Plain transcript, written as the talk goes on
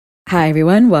Hi,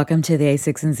 everyone. Welcome to the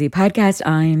A6Z podcast.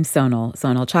 I'm Sonal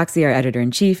Chokshi, our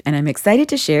editor-in-chief, and I'm excited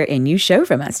to share a new show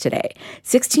from us today,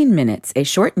 16 Minutes, a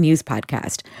short news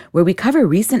podcast where we cover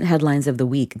recent headlines of the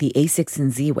week the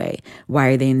A6Z way. Why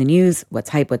are they in the news? What's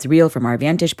hype? What's real from our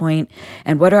vantage point?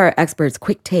 And what are our experts'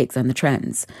 quick takes on the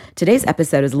trends? Today's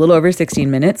episode is a little over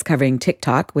 16 minutes, covering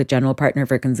TikTok with general partner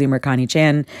for consumer Connie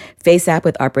Chan, FaceApp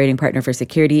with operating partner for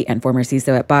security and former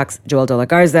CISO at Box, Joel De La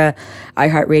Garza,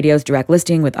 iHeartRadio's direct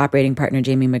listing with operating partner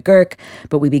Jamie McGurk,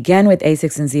 but we began with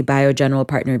A6Z Bio general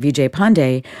partner Vijay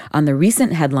Pandey on the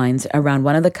recent headlines around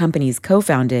one of the companies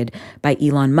co-founded by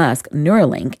Elon Musk,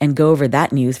 Neuralink, and go over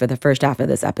that news for the first half of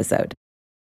this episode.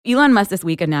 Elon Musk this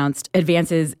week announced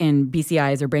advances in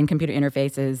BCIs, or brain-computer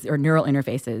interfaces, or neural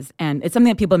interfaces, and it's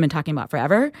something that people have been talking about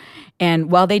forever. And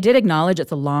while they did acknowledge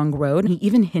it's a long road, he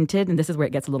even hinted, and this is where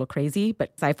it gets a little crazy,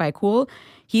 but sci-fi cool,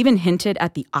 he even hinted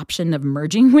at the option of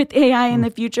merging with AI in the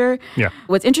future. Yeah.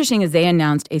 What's interesting is they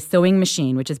announced a sewing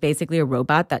machine, which is basically a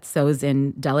robot that sews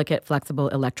in delicate, flexible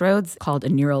electrodes called a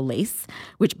neural lace,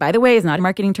 which, by the way, is not a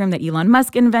marketing term that Elon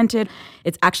Musk invented.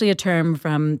 It's actually a term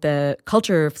from the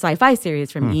Culture sci-fi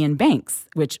series from Ian Banks,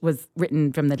 which was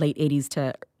written from the late 80s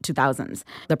to 2000s.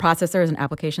 The processor is an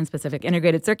application-specific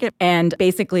integrated circuit, and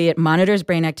basically it monitors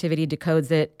brain activity, decodes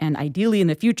it, and ideally in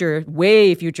the future,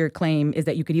 way future claim is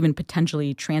that you could even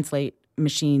potentially translate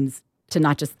machines to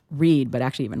not just read, but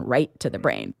actually even write to the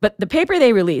brain. But the paper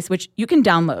they released, which you can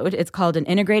download, it's called an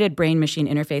Integrated Brain-Machine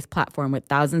Interface Platform with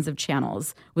thousands of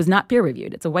channels, was not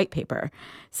peer-reviewed. It's a white paper.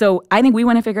 So I think we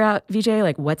want to figure out, Vijay,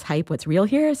 like what's hype, what's real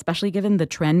here, especially given the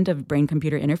trend of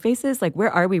brain-computer interfaces. Like, where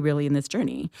are we really in this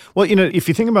journey? Well, if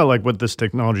you think about like what this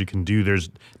technology can do, there's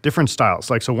different styles.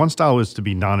 Like, so one style is to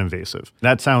be non-invasive.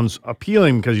 That sounds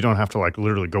appealing because you don't have to like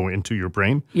literally go into your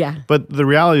brain. Yeah. But the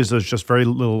reality is there's just very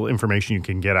little information you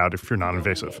can get out if you're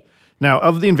non-invasive. Now,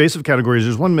 of the invasive categories,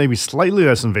 there's one maybe slightly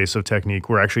less invasive technique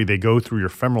where actually they go through your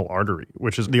femoral artery,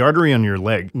 which is the artery on your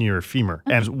leg near your femur,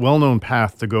 and it's a well-known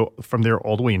path to go from there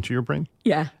all the way into your brain.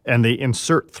 Yeah. And they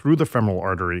insert through the femoral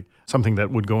artery something that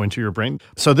would go into your brain.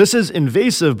 So this is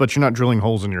invasive, but you're not drilling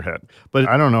holes in your head. But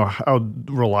I don't know how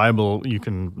reliable you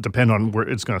can depend on where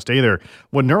it's going to stay there.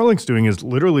 What Neuralink's doing is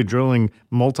literally drilling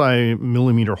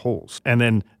multi-millimeter holes and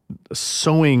then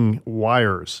sewing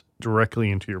wires directly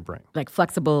into your brain. Like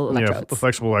flexible electrodes. Yeah,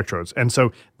 flexible electrodes. And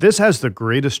so this has the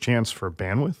greatest chance for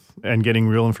bandwidth and getting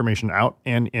real information out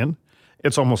and in.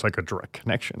 It's almost like a direct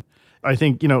connection. I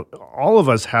think, all of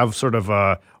us have sort of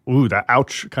a, that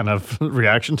ouch kind of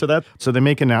reaction to that. So they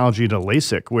make an analogy to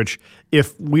LASIK, which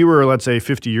if we were, let's say,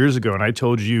 50 years ago and I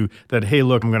told you that, hey,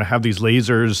 look, I'm going to have these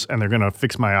lasers and they're going to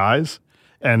fix my eyes,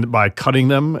 and by cutting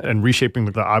them and reshaping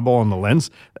the eyeball and the lens,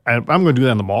 I'm going to do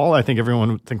that in the mall, I think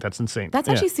everyone would think that's insane. That's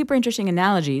actually super interesting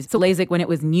analogy. So LASIK, when it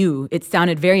was new, it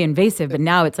sounded very invasive, but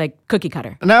now it's like cookie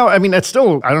cutter. Now, it's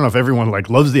still, I don't know if everyone like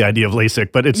loves the idea of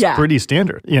LASIK, but it's pretty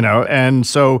standard, And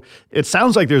so it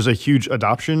sounds like there's a huge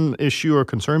adoption issue or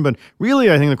concern, but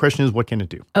really I think the question is, what can it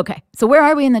do? Okay. So where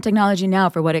are we in the technology now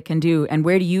for what it can do? And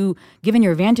where do you, given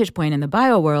your vantage point in the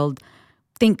bio world,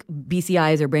 think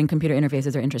BCIs or brain-computer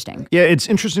interfaces are interesting? Yeah, it's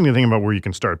interesting to think about where you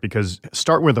can start, because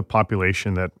start with a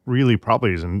population that really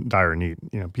probably is in dire need.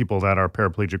 People that are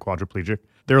paraplegic, quadriplegic,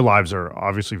 their lives are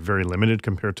obviously very limited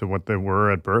compared to what they were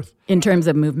at birth. In terms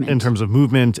of movement. In terms of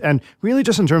movement, and really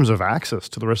just in terms of access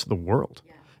to the rest of the world.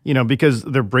 Because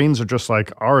their brains are just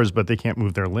like ours, but they can't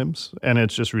move their limbs. And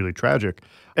it's just really tragic.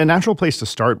 A natural place to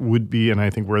start would be, and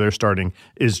I think where they're starting,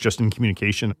 is just in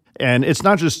communication. And it's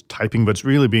not just typing, but it's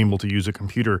really being able to use a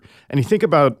computer. And you think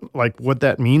about like what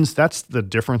that means, that's the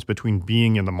difference between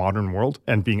being in the modern world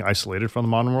and being isolated from the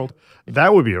modern world.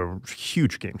 That would be a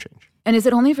huge game change. And is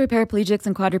it only for paraplegics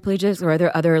and quadriplegics, or are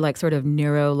there other like sort of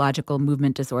neurological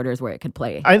movement disorders where it could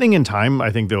play? I think in time,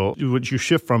 you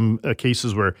shift from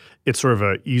cases where it's sort of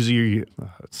a easy,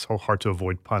 it's so hard to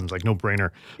avoid puns, like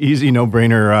no-brainer, easy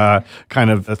no-brainer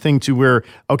kind of a thing to where,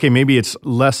 okay, maybe it's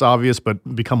less obvious,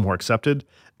 but become more accepted.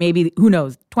 Maybe, who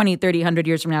knows, 20, 30, 100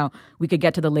 years from now, we could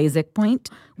get to the LASIK point.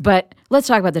 But let's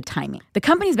talk about the timing. The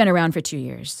company's been around for 2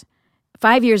 years.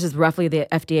 5 years is roughly the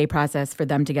FDA process for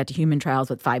them to get to human trials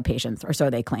with 5 patients, or so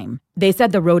they claim. They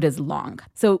said the road is long.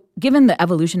 So given the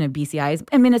evolution of BCIs,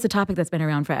 it's a topic that's been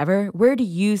around forever. Where do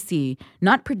you see,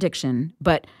 not prediction,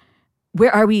 but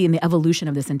where are we in the evolution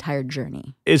of this entire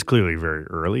journey? It's clearly very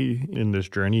early in this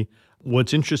journey.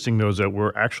 What's interesting, though, is that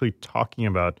we're actually talking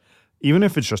about, even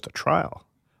if it's just a trial,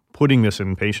 putting this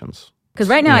in patients Because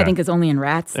right now I Yeah. think it's only in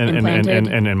rats And implanted.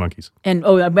 and monkeys. And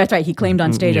that's right. He claimed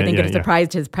on stage, I think yeah, it yeah.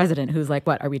 surprised his president, who's like,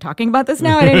 what, are we talking about this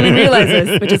now? I didn't even realize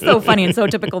this, which is so funny and so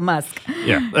typical Musk.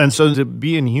 Yeah. And so to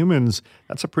be in humans,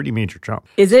 that's a pretty major jump.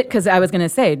 Is it? Because I was going to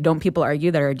say, don't people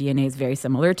argue that our DNA is very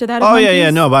similar to that of Oh, monkeys? yeah.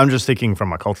 No, but I'm just thinking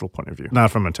from a cultural point of view,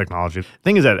 not from a technology. The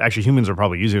thing is that actually humans are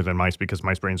probably easier than mice because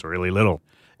mice brains are really little.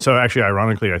 So actually,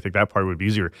 ironically, I think that part would be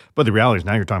easier. But the reality is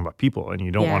now you're talking about people and you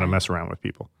don't want to mess around with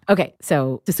people. Okay,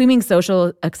 so assuming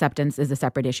social acceptance is a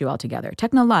separate issue altogether,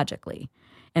 technologically,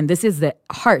 and this is the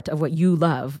heart of what you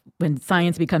love when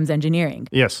science becomes engineering.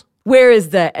 Yes. Where is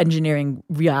the engineering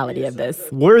reality of this?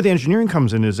 Where the engineering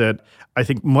comes in is that I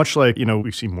think much like,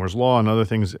 we see Moore's Law and other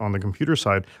things on the computer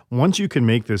side, once you can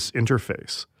make this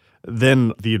interface,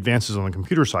 then the advances on the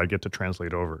computer side get to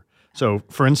translate over. So,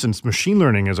 for instance, machine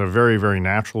learning is a very, very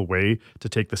natural way to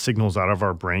take the signals out of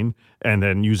our brain and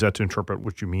then use that to interpret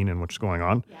what you mean and what's going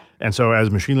on. Yeah. And so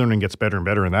as machine learning gets better and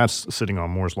better, and that's sitting on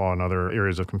Moore's Law and other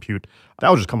areas of compute, that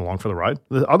will just come along for the ride.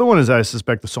 The other one is I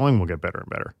suspect the sewing will get better and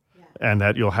better. And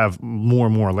that you'll have more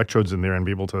and more electrodes in there and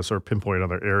be able to sort of pinpoint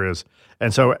other areas.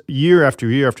 And so year after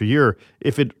year after year,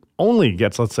 if it only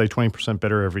gets, let's say, 20%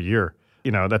 better every year,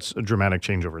 that's a dramatic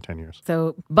change over 10 years.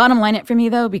 So bottom line it for me,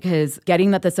 though, because getting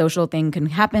that the social thing can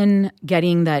happen,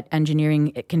 getting that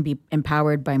engineering it can be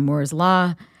empowered by Moore's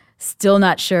Law, still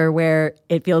not sure where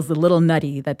it feels a little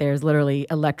nutty that there's literally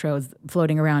electrodes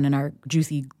floating around in our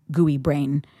juicy, gooey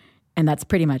brain. And that's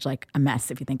pretty much like a mess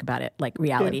if you think about it, like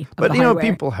reality. Yeah. But,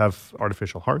 people have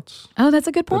artificial hearts. Oh, that's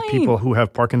a good point. The people who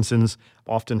have Parkinson's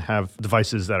often have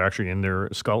devices that are actually in their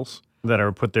skulls that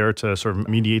are put there to sort of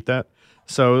mediate that.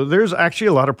 So there's actually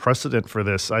a lot of precedent for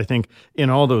this. I think in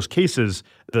all those cases,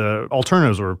 the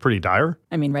alternatives were pretty dire.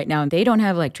 I mean, right now, they don't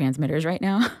have like transmitters right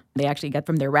now. They actually get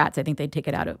from their rats. I think they take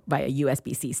it out via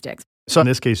USB-C sticks. So in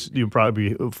this case, you probably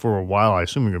be, for a while, I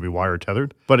assume you're going to be wire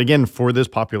tethered. But again, for this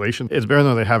population, it's better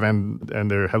than they have and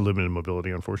they have limited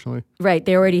mobility, unfortunately. Right.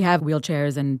 They already have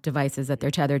wheelchairs and devices that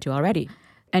they're tethered to already.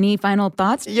 Any final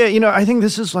thoughts? Yeah, I think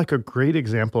this is like a great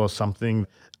example of something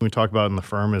we talk about in the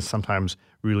firm is sometimes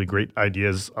really great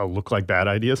ideas look like bad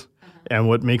ideas. And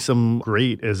what makes them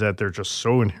great is that they're just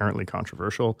so inherently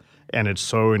controversial and it's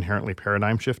so inherently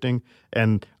paradigm shifting.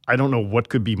 And I don't know what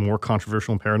could be more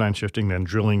controversial and paradigm shifting than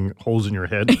drilling holes in your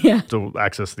head to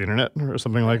access the internet or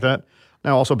something like that.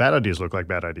 Now, also bad ideas look like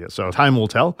bad ideas. So time will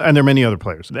tell. And there are many other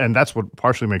players. And that's what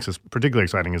partially makes this particularly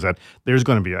exciting is that there's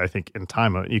going to be, I think, in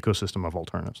time, an ecosystem of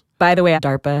alternatives. By the way,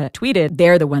 DARPA tweeted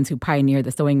they're the ones who pioneered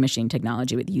the sewing machine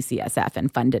technology with UCSF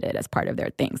and funded it as part of their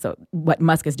thing. So what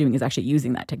Musk is doing is actually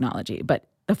using that technology. But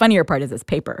the funnier part is this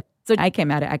paper. So I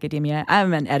came out of academia.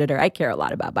 I'm an editor. I care a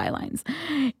lot about bylines.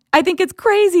 I think it's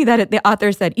crazy that the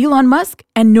author said Elon Musk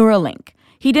and Neuralink.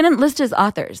 He didn't list his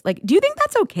authors. Like, do you think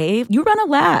that's okay? You run a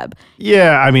lab.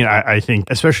 Yeah, I mean, I think,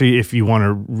 especially if you want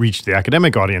to reach the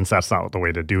academic audience, that's not the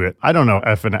way to do it. I don't know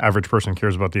if an average person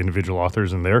cares about the individual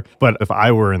authors in there, but if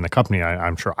I were in the company,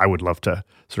 I'm sure I would love to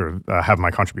sort of have my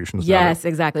contributions. Yes,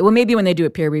 exactly. Well, maybe when they do a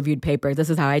peer-reviewed paper, this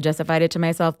is how I justified it to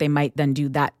myself. They might then do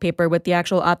that paper with the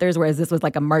actual authors, whereas this was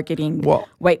like a marketing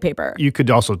white paper. You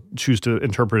could also choose to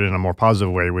interpret it in a more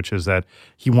positive way, which is that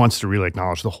he wants to really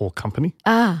acknowledge the whole company.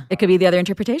 It could be the other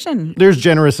interpretation. There's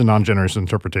generous and non-generous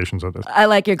interpretations of this. I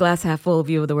like your glass half full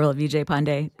view of the world, Vijay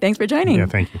Pandey. Thanks for joining. Yeah,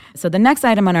 thank you. So the next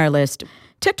item on our list,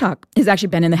 TikTok has actually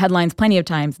been in the headlines plenty of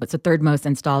times. It's the third most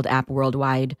installed app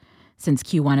worldwide since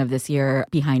Q1 of this year,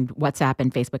 behind WhatsApp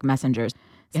and Facebook Messengers.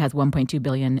 It has 1.2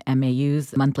 billion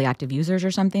MAUs, monthly active users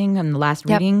or something, in the last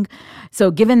reading.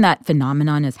 So given that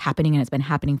phenomenon is happening and it's been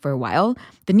happening for a while,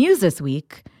 the news this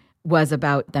week was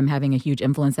about them having a huge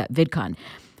influence at VidCon,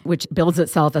 which bills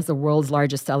itself as the world's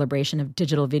largest celebration of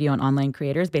digital video and online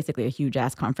creators, basically a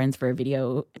huge-ass conference for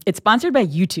video. It's sponsored by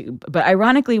YouTube, but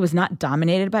ironically was not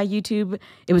dominated by YouTube.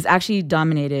 It was actually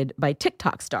dominated by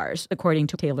TikTok stars, according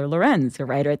to Taylor Lorenz, a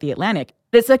writer at The Atlantic.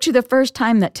 It's actually the first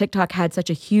time that TikTok had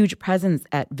such a huge presence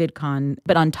at VidCon.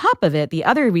 But on top of it, the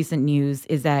other recent news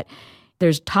is that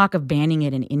there's talk of banning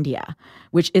it in India,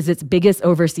 which is its biggest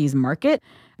overseas market.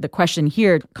 The question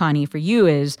here, Connie, for you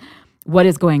is, what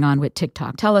is going on with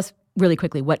TikTok? Tell us really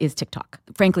quickly, what is TikTok?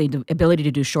 Frankly, the ability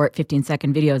to do short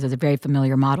 15-second videos is a very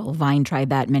familiar model. Vine tried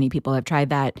that. Many people have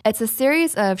tried that. It's a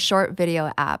series of short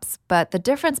video apps, but the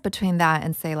difference between that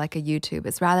and, say, like a YouTube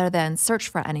is rather than search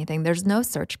for anything, there's no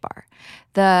search bar.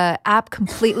 The app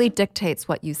completely dictates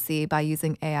what you see by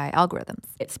using AI algorithms.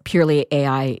 It's purely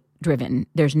AI driven.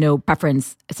 There's no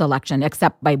preference selection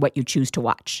except by what you choose to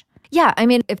watch. Yeah, I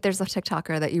mean, if there's a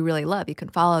TikToker that you really love, you can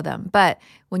follow them. But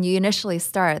when you initially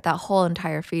start, that whole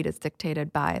entire feed is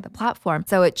dictated by the platform.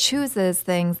 So it chooses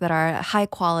things that are high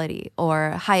quality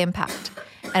or high impact,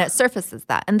 and it surfaces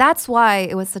that. And that's why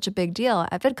it was such a big deal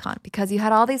at VidCon, because you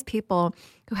had all these people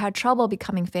who had trouble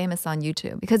becoming famous on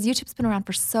YouTube, because YouTube's been around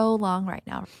for so long right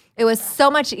now. It was so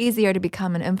much easier to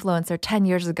become an influencer 10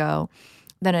 years ago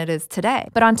than it is today.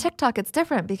 But on TikTok, it's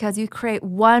different because you create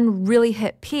one really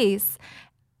hit piece.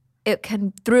 It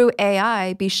can, through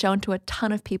AI, be shown to a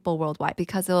ton of people worldwide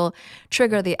because it'll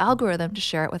trigger the algorithm to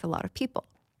share it with a lot of people.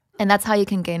 And that's how you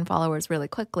can gain followers really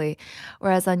quickly.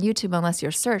 Whereas on YouTube, unless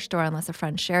you're searched or unless a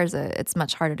friend shares it, it's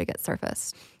much harder to get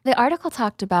surfaced. The article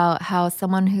talked about how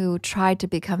someone who tried to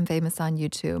become famous on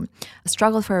YouTube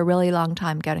struggled for a really long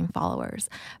time getting followers,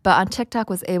 but on TikTok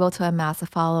was able to amass a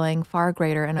following far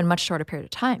greater in a much shorter period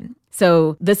of time.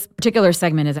 So this particular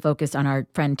segment is focused on our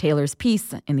friend Taylor's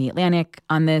piece in The Atlantic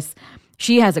on this.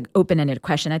 She has an open-ended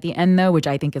question at the end, though, which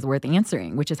I think is worth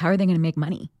answering, which is how are they going to make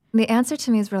money? The answer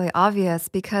to me is really obvious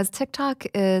because TikTok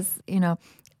is,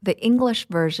 the English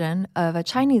version of a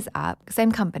Chinese app,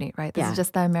 same company, right? This is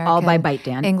just the American all by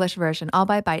ByteDance. English version, all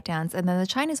by ByteDance. And then the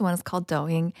Chinese one is called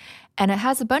Douyin. And it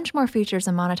has a bunch more features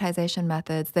and monetization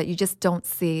methods that you just don't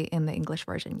see in the English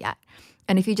version yet.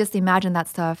 And if you just imagine that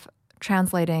stuff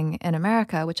translating in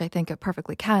America, which I think it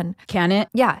perfectly can. Can it?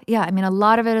 Yeah. I mean, a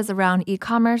lot of it is around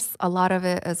e-commerce. A lot of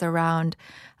it is around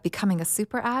becoming a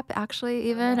super app, actually,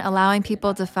 even allowing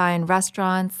people to find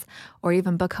restaurants or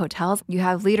even book hotels. You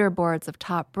have leaderboards of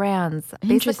top brands,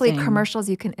 basically commercials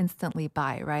you can instantly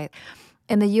buy, right?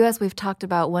 In the US, we've talked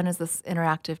about when is this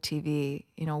interactive TV,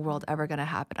 world ever going to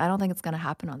happen? I don't think it's going to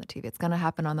happen on the TV. It's going to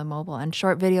happen on the mobile. And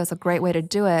short video is a great way to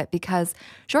do it because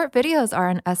short videos are,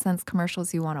 in essence,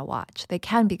 commercials you want to watch. They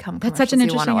can become commercials That's such an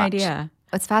you want to interesting watch. idea.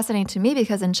 It's fascinating to me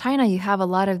because in China, you have a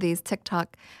lot of these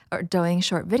TikTok or Douyin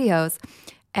short videos,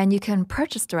 and you can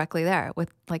purchase directly there with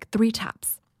like 3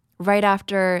 taps. Right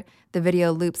after the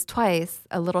video loops twice,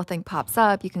 a little thing pops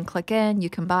up. You can click in, you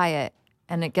can buy it,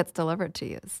 and it gets delivered to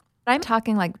you. I'm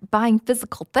talking like buying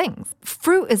physical things.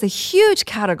 Fruit is a huge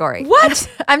category. What?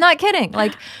 I'm not kidding.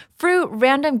 Like fruit,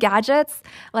 random gadgets.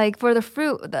 Like for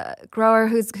the grower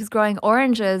who's growing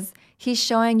oranges, he's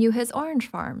showing you his orange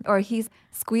farm, or he's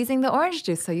squeezing the orange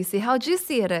juice so you see how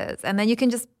juicy it is. And then you can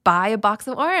just buy a box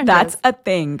of oranges. That's a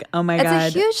thing. Oh my God.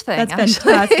 It's a huge thing. That's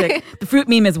actually. fantastic. The fruit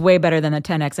meme is way better than the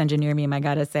 10X engineer meme, I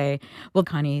gotta say. Well,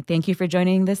 Connie, thank you for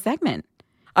joining this segment.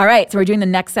 All right, so we're doing the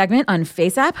next segment on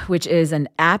FaceApp, which is an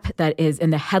app that is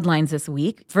in the headlines this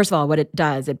week. First of all, what it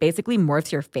does, it basically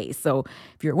morphs your face. So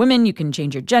if you're a woman, you can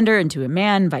change your gender into a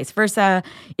man, vice versa.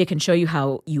 It can show you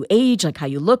how you age, like how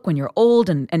you look when you're old.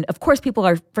 And of course, people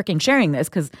are freaking sharing this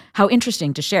because how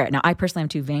interesting to share it. Now, I personally am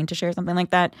too vain to share something like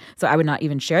that, so I would not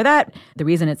even share that. The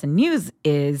reason it's in news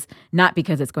is not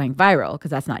because it's going viral,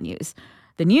 because that's not news.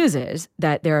 The news is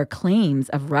that there are claims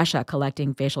of Russia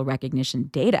collecting facial recognition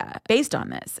data based on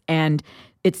this. And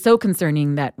it's so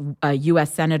concerning that a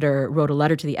U.S. senator wrote a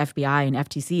letter to the FBI and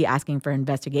FTC asking for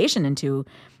investigation into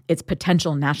its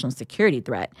potential national security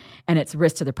threat and its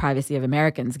risk to the privacy of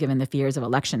Americans given the fears of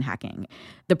election hacking.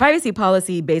 The privacy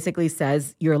policy basically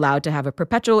says you're allowed to have a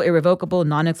perpetual, irrevocable,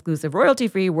 non-exclusive,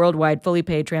 royalty-free, worldwide, fully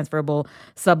paid, transferable,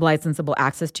 sub-licensable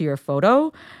access to your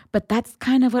photo. But that's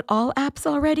kind of what all apps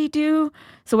already do.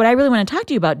 So what I really want to talk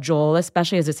to you about, Joel,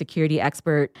 especially as a security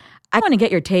expert, I want to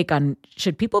get your take on,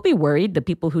 should people be worried, the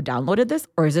people who downloaded this,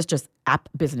 or is this just app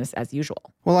business as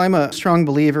usual? Well, I'm a strong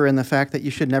believer in the fact that you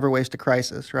should never waste a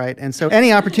crisis, right? And so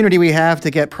any opportunity we have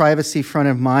to get privacy front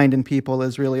of mind in people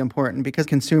is really important because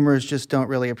consumers just don't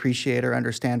really appreciate or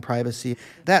understand privacy.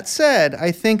 That said,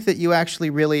 I think that you actually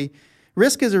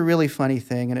risk is a really funny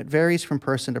thing, and it varies from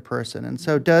person to person. And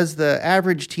so does the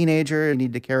average teenager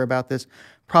need to care about this?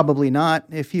 Probably not.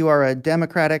 If you are a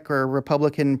Democratic or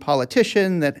Republican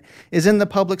politician that is in the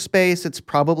public space, it's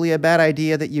probably a bad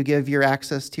idea that you give your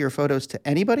access to your photos to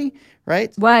anybody,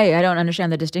 right? Why? I don't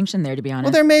understand the distinction there, to be honest.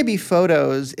 Well, there may be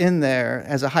photos in there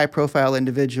as a high-profile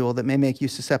individual that may make you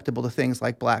susceptible to things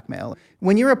like blackmail.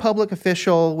 When you're a public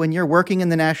official, when you're working in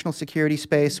the national security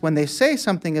space, when they say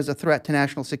something is a threat to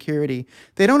national security,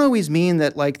 they don't always mean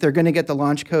that like they're going to get the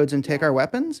launch codes and take our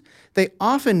weapons. They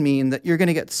often mean that you're going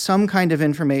to get some kind of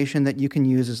information that you can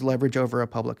use as leverage over a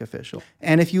public official.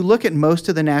 And if you look at most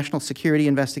of the national security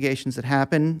investigations that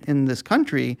happen in this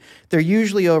country, they're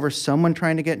usually over someone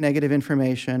trying to get negative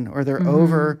information, or they're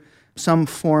over some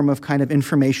form of kind of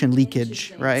information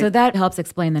leakage, right? So that helps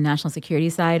explain the national security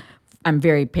side. I'm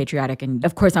very patriotic, and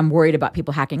of course I'm worried about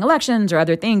people hacking elections or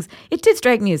other things. It did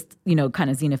strike me as, kind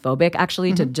of xenophobic,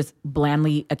 actually, to just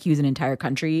blandly accuse an entire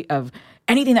country of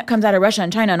anything that comes out of Russia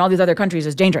and China and all these other countries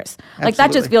is dangerous. Like that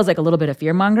just Absolutely. feels like a little bit of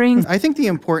fear mongering. I think the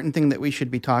important thing that we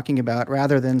should be talking about,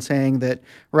 rather than saying that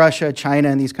Russia, China,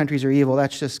 and these countries are evil,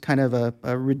 that's just kind of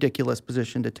a ridiculous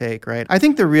position to take, right? I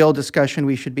think the real discussion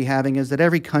we should be having is that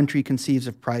every country conceives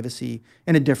of privacy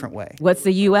in a different way. What's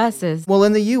the U.S. is? Well,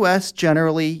 in the U.S.,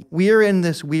 generally, we're in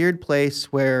this weird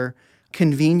place where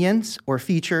convenience or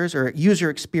features or user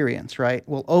experience, right,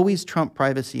 will always trump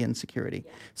privacy and security.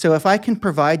 So if I can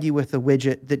provide you with a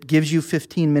widget that gives you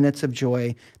 15 minutes of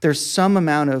joy, there's some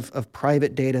amount of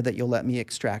private data that you'll let me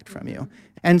extract from you.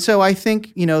 And so I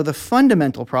think, the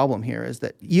fundamental problem here is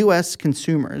that U.S.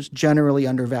 consumers generally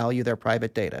undervalue their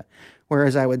private data.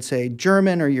 Whereas I would say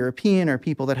German or European or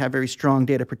people that have very strong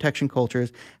data protection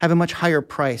cultures have a much higher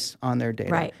price on their data.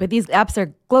 Right. But these apps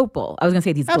are global. I was going to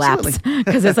say these Absolutely. glaps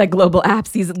because it's like global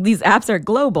apps. These apps are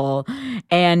global.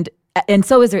 And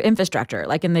so is their infrastructure.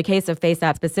 Like in the case of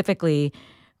FaceApp specifically,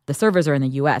 the servers are in the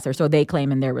U.S., or so they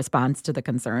claim in their response to the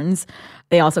concerns.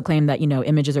 They also claim that,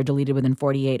 images are deleted within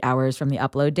 48 hours from the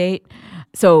upload date.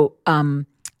 So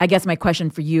I guess my question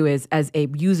for you is, as a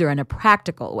user in a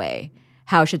practical way,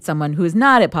 how should someone who is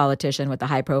not a politician with a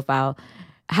high profile,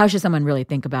 how should someone really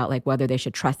think about like whether they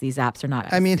should trust these apps or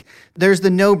not? I mean, there's the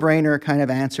no-brainer kind of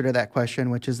answer to that question,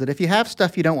 which is that if you have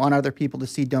stuff you don't want other people to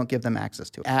see, don't give them access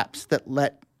to apps that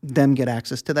let them get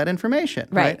access to that information,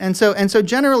 right? And so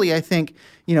generally, I think,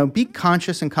 be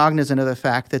conscious and cognizant of the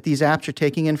fact that these apps are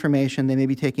taking information. They may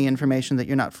be taking information that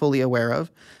you're not fully aware of.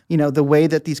 The way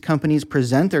that these companies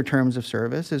present their terms of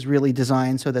service is really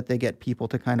designed so that they get people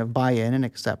to kind of buy in and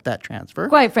accept that transfer.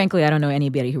 Quite frankly, I don't know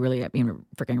anybody who really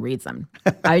freaking reads them.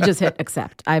 I just hit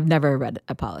accept. I've never read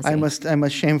a policy. I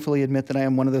must shamefully admit that I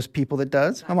am one of those people that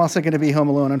does. I'm also going to be home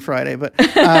alone on Friday, but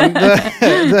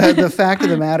the fact of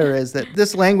the matter is that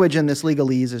this language and this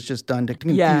legalese is just done to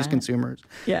confuse consumers.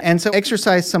 Yeah. And so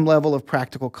exercise some level of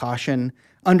practical caution.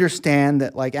 Understand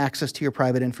that access to your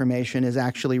private information is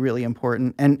actually really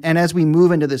important. And as we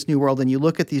move into this new world and you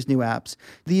look at these new apps,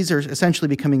 these are essentially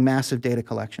becoming massive data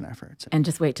collection efforts. And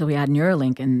just wait till we add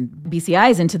Neuralink and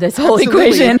BCIs into this whole Absolutely.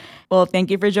 equation. Well,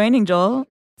 thank you for joining, Joel.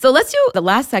 So let's do the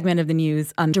last segment of the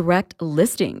news on direct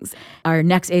listings. Our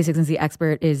next A16Z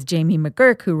expert is Jamie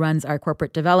McGurk, who runs our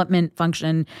corporate development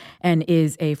function and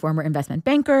is a former investment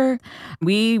banker.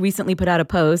 We recently put out a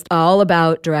post all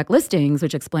about direct listings,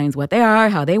 which explains what they are,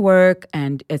 how they work,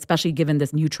 and especially given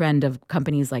this new trend of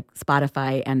companies like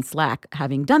Spotify and Slack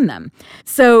having done them.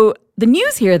 So the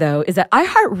news here, though, is that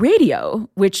iHeartRadio,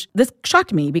 which this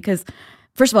shocked me because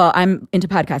first of all, I'm into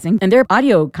podcasting, and they're an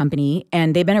audio company,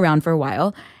 and they've been around for a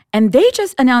while, and they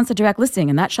just announced a direct listing,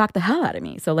 and that shocked the hell out of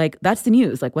me. So, that's the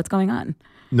news. What's going on?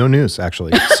 No news,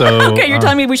 actually. So okay, you're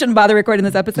telling me we shouldn't bother recording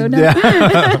this episode now?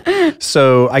 Yeah.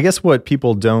 So I guess what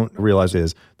people don't realize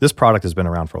is this product has been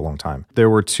around for a long time. There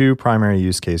were two primary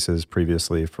use cases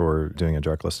previously for doing a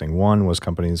direct listing. One was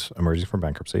companies emerging from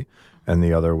bankruptcy, and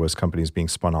the other was companies being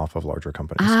spun off of larger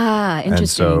companies. Ah, interesting. And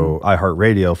so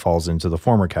iHeartRadio falls into the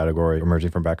former category,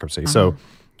 emerging from bankruptcy. So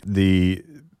the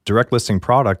direct listing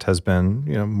product has been,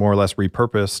 more or less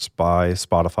repurposed by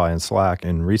Spotify and Slack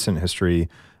in recent history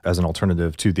as an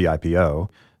alternative to the IPO.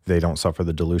 They don't suffer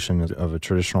the dilution of a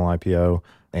traditional IPO,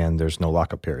 and there's no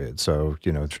lockup period. So,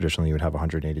 traditionally you would have a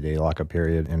 180-day lockup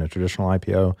period in a traditional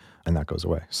IPO, and that goes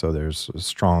away. So there's a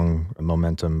strong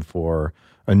momentum for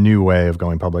a new way of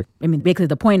going public. I mean, basically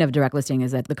the point of direct listing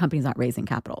is that the company's not raising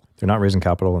capital. They're not raising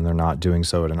capital, and they're not doing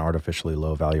so at an artificially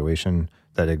low valuation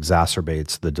that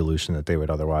exacerbates the dilution that they would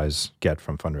otherwise get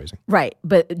from fundraising. Right.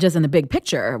 But just in the big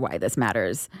picture, why this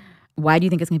matters, why do you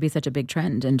think it's going to be such a big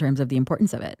trend in terms of the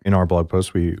importance of it? In our blog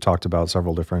post, we talked about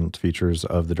several different features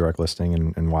of the direct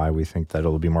listing and why we think that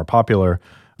it'll be more popular.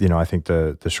 I think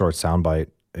the short soundbite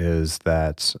is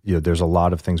that there's a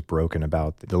lot of things broken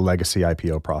about the legacy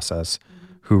IPO process.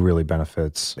 Who really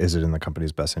benefits? Is it in the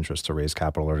company's best interest to raise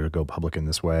capital or to go public in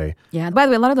this way? Yeah. By the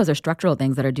way, a lot of those are structural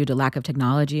things that are due to lack of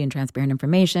technology and transparent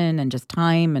information and just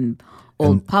time and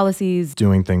old policies.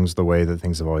 Doing things the way that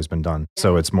things have always been done.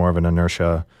 So it's more of an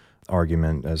inertia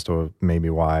argument as to maybe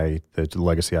why the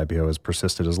legacy IPO has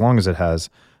persisted as long as it has.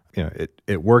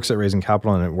 It works at raising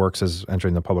capital and it works as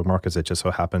entering the public markets. It just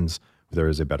so happens there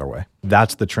is a better way.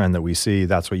 That's the trend that we see.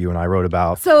 That's what you and I wrote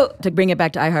about. So to bring it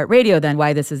back to iHeartRadio then,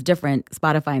 why this is different,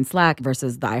 Spotify and Slack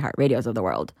versus the iHeartRadios of the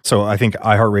world. So I think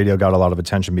iHeartRadio got a lot of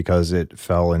attention because it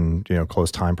fell in close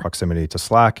time proximity to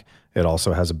Slack. It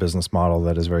also has a business model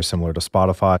that is very similar to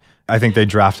Spotify. I think they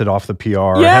drafted off the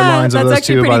PR headlines of those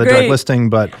two by the direct listing,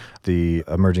 but the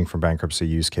emerging from bankruptcy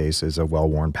use case is a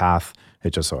well-worn path.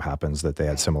 It just so happens that they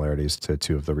had similarities to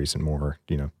two of the recent more,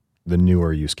 the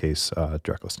newer use case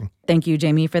direct listing. Thank you,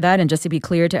 Jamie, for that. And just to be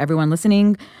clear to everyone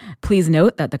listening, please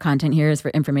note that the content here is for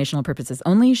informational purposes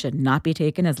only, should not be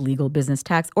taken as legal, business,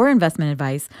 tax, or investment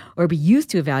advice, or be used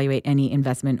to evaluate any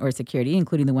investment or security,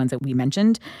 including the ones that we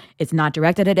mentioned. It's not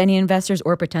directed at any investors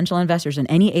or potential investors in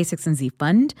any A6Z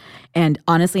fund. And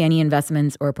honestly, any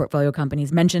investments or portfolio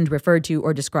companies mentioned, referred to,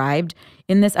 or described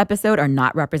in this episode are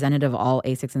not representative of all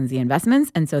A6Z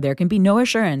investments. And so there can be no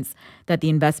assurance that the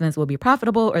investments will be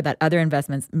profitable or that other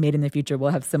investments made in the future will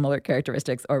have similar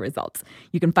characteristics or results.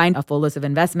 You can find a full list of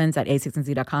investments at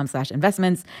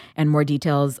a6nz.com/investments and more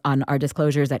details on our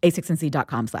disclosures at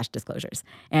a6nz.com/disclosures.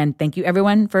 And thank you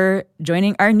everyone for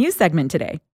joining our news segment today.